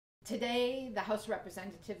Today, the House of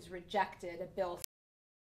Representatives rejected a bill.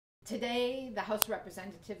 Today, the House of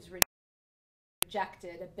Representatives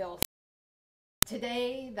rejected a bill.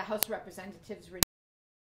 Today, the House of Representatives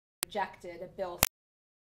rejected a bill.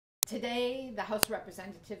 Today, the House of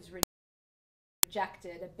Representatives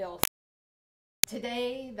rejected a bill.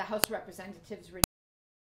 Today, the House of Representatives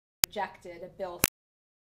rejected a bill.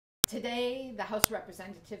 Today, the House of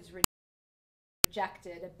Representatives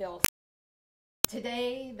rejected a bill.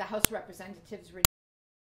 Today, the House of Representatives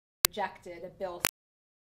rejected a bill.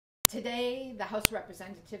 Today, the House of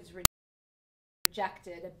Representatives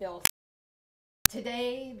rejected a bill.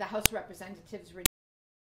 Today, the House of Representatives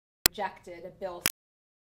rejected a bill.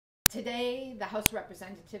 Today, the House of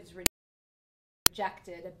Representatives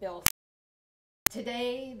rejected a bill.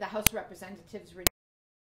 Today, the House of Representatives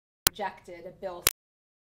rejected a bill.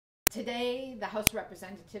 Today, the House of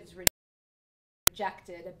Representatives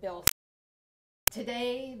rejected a bill.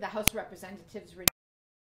 Today, the House of Representatives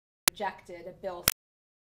rejected a bill.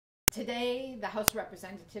 Today, the House of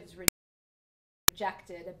Representatives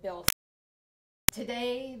rejected a bill.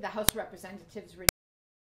 Today, the House of Representatives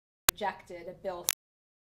rejected a bill.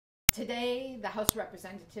 Today, the House of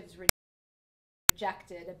Representatives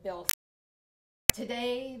rejected a bill.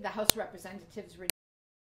 Today, the House of Representatives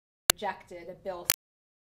rejected a bill.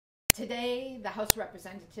 Today, the House of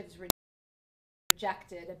Representatives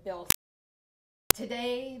rejected a bill.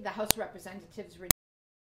 Today, the House of Representatives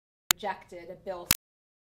rejected a bill.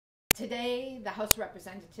 Today, the House of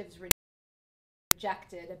Representatives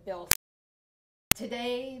rejected a bill.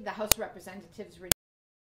 Today, the House of Representatives